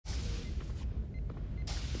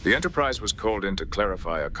The Enterprise was called in to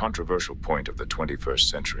clarify a controversial point of the 21st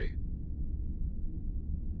century.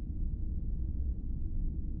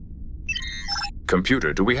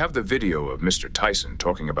 Computer, do we have the video of Mr. Tyson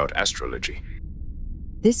talking about astrology?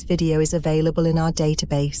 This video is available in our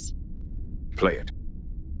database. Play it.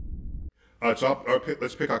 It's up. Okay,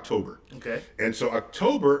 let's pick October. Okay. And so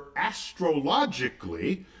October,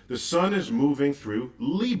 astrologically, the sun is moving through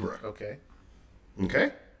Libra. Okay.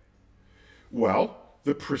 Okay? Well,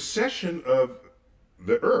 the precession of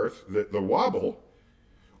the Earth, the wobble,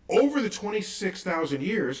 over the 26,000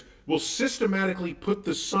 years, will systematically put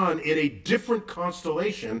the sun in a different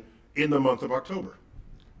constellation in the month of October.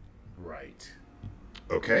 Right.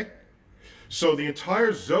 Okay? So the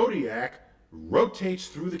entire zodiac rotates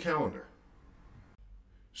through the calendar.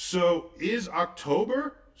 So is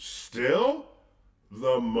October still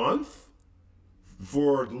the month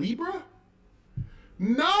for Libra?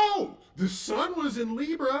 No! The sun was in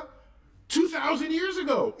Libra 2,000 years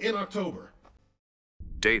ago in October.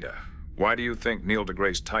 Data. Why do you think Neil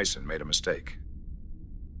deGrasse Tyson made a mistake?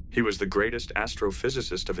 He was the greatest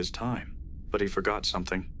astrophysicist of his time, but he forgot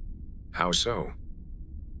something. How so?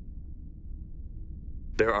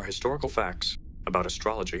 There are historical facts about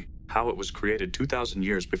astrology, how it was created 2,000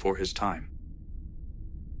 years before his time.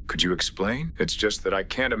 Could you explain? It's just that I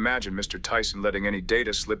can't imagine Mr. Tyson letting any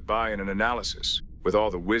data slip by in an analysis, with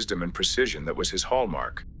all the wisdom and precision that was his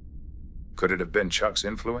hallmark. Could it have been Chuck's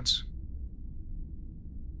influence?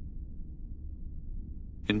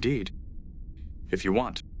 Indeed. If you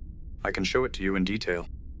want, I can show it to you in detail.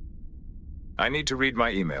 I need to read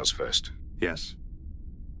my emails first. Yes.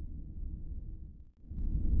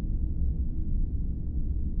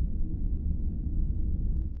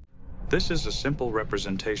 This is a simple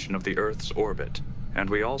representation of the Earth's orbit, and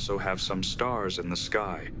we also have some stars in the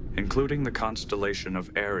sky, including the constellation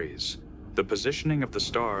of Aries. The positioning of the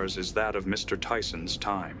stars is that of Mr. Tyson's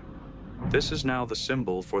time. This is now the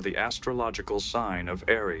symbol for the astrological sign of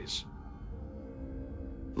Aries.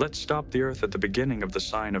 Let's stop the Earth at the beginning of the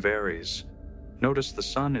sign of Aries. Notice the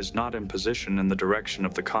sun is not in position in the direction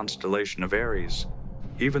of the constellation of Aries,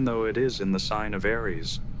 even though it is in the sign of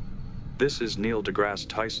Aries. This is Neil deGrasse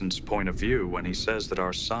Tyson's point of view when he says that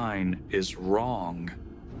our sign is wrong.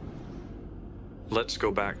 Let's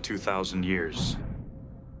go back 2,000 years.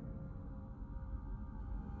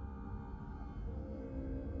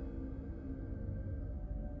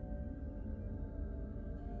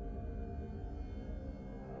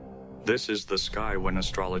 This is the sky when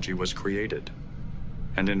astrology was created.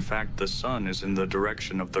 And in fact, the sun is in the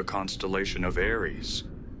direction of the constellation of Aries.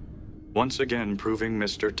 Once again proving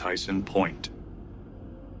Mr. Tyson's point.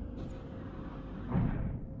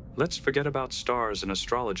 Let's forget about stars and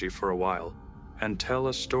astrology for a while and tell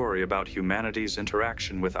a story about humanity's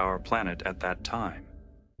interaction with our planet at that time.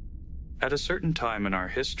 At a certain time in our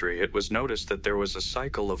history, it was noticed that there was a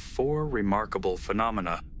cycle of 4 remarkable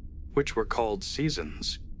phenomena, which were called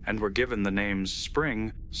seasons, and were given the names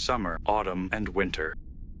spring, summer, autumn, and winter.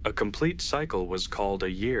 A complete cycle was called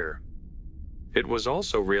a year. It was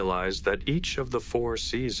also realized that each of the 4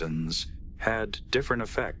 seasons had different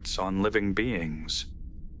effects on living beings: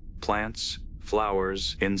 plants,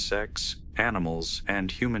 flowers, insects, animals, and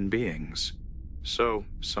human beings. So,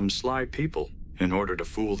 some sly people, in order to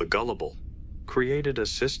fool the gullible, created a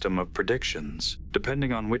system of predictions.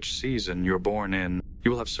 Depending on which season you're born in,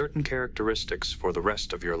 you will have certain characteristics for the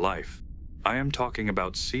rest of your life. I am talking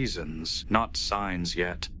about seasons, not signs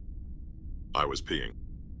yet. I was peeing.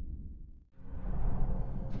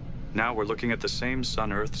 Now we're looking at the same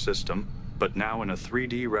Sun-Earth system, but now in a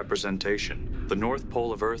 3D representation. The North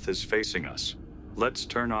Pole of Earth is facing us. Let's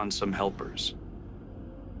turn on some helpers.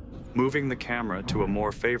 Moving the camera to a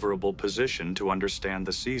more favorable position to understand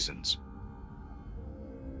the seasons.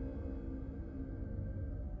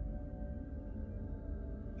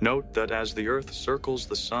 Note that as the Earth circles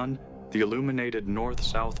the Sun, the illuminated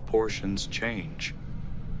north-south portions change.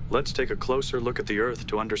 Let's take a closer look at the Earth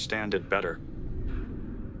to understand it better.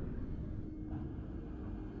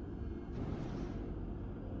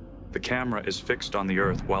 The camera is fixed on the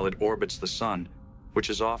Earth while it orbits the Sun, which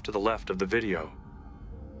is off to the left of the video.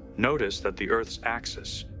 Notice that the Earth's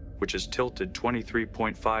axis, which is tilted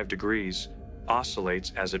 23.5 degrees,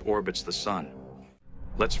 oscillates as it orbits the Sun.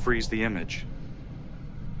 Let's freeze the image.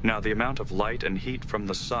 Now, the amount of light and heat from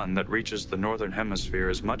the Sun that reaches the northern hemisphere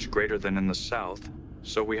is much greater than in the south,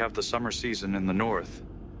 so we have the summer season in the north.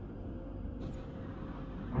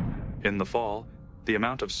 In the fall, the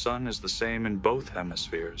amount of sun is the same in both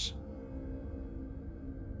hemispheres.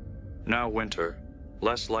 Now winter,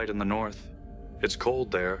 less light in the north, it's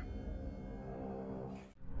cold there.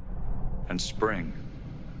 And spring,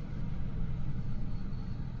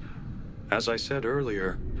 As I said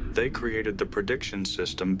earlier, they created the prediction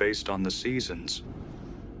system based on the seasons.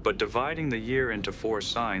 But dividing the year into 4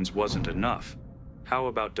 signs wasn't enough. How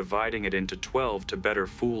about dividing it into 12 to better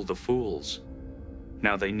fool the fools?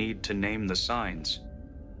 Now they need to name the signs.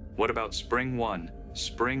 What about spring 1,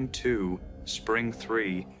 spring 2, spring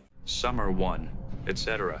 3, summer 1,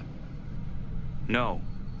 etc.? No,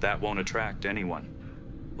 that won't attract anyone.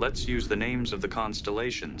 Let's use the names of the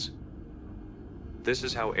constellations. This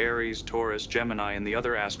is how Aries, Taurus, Gemini, and the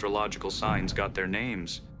other astrological signs got their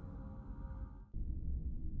names.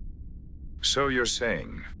 So you're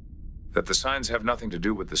saying that the signs have nothing to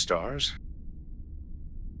do with the stars?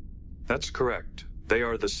 That's correct. They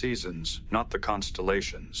are the seasons, not the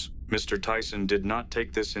constellations. Mr. Tyson did not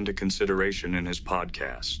take this into consideration in his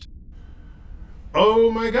podcast.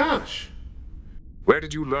 Oh my gosh! Where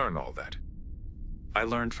did you learn all that? I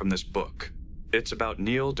learned from this book. It's about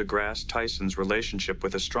Neil deGrasse Tyson's relationship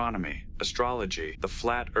with astronomy, astrology, the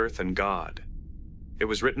flat earth, and God. It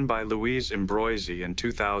was written by Louise Ambroisi in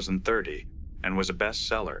 2030 and was a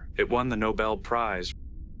bestseller. It won the Nobel Prize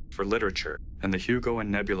for Literature and the Hugo and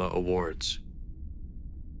Nebula Awards.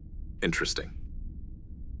 Interesting.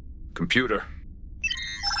 Computer,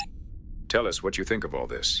 tell us what you think of all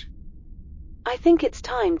this. I think it's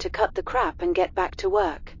time to cut the crap and get back to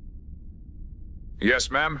work. Yes,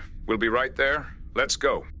 ma'am. We'll be right there. Let's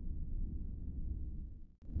go.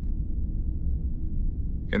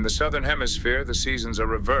 In the southern hemisphere, the seasons are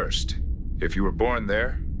reversed. If you were born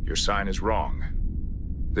there, your sign is wrong.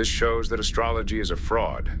 This shows that astrology is a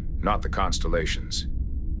fraud, not the constellations.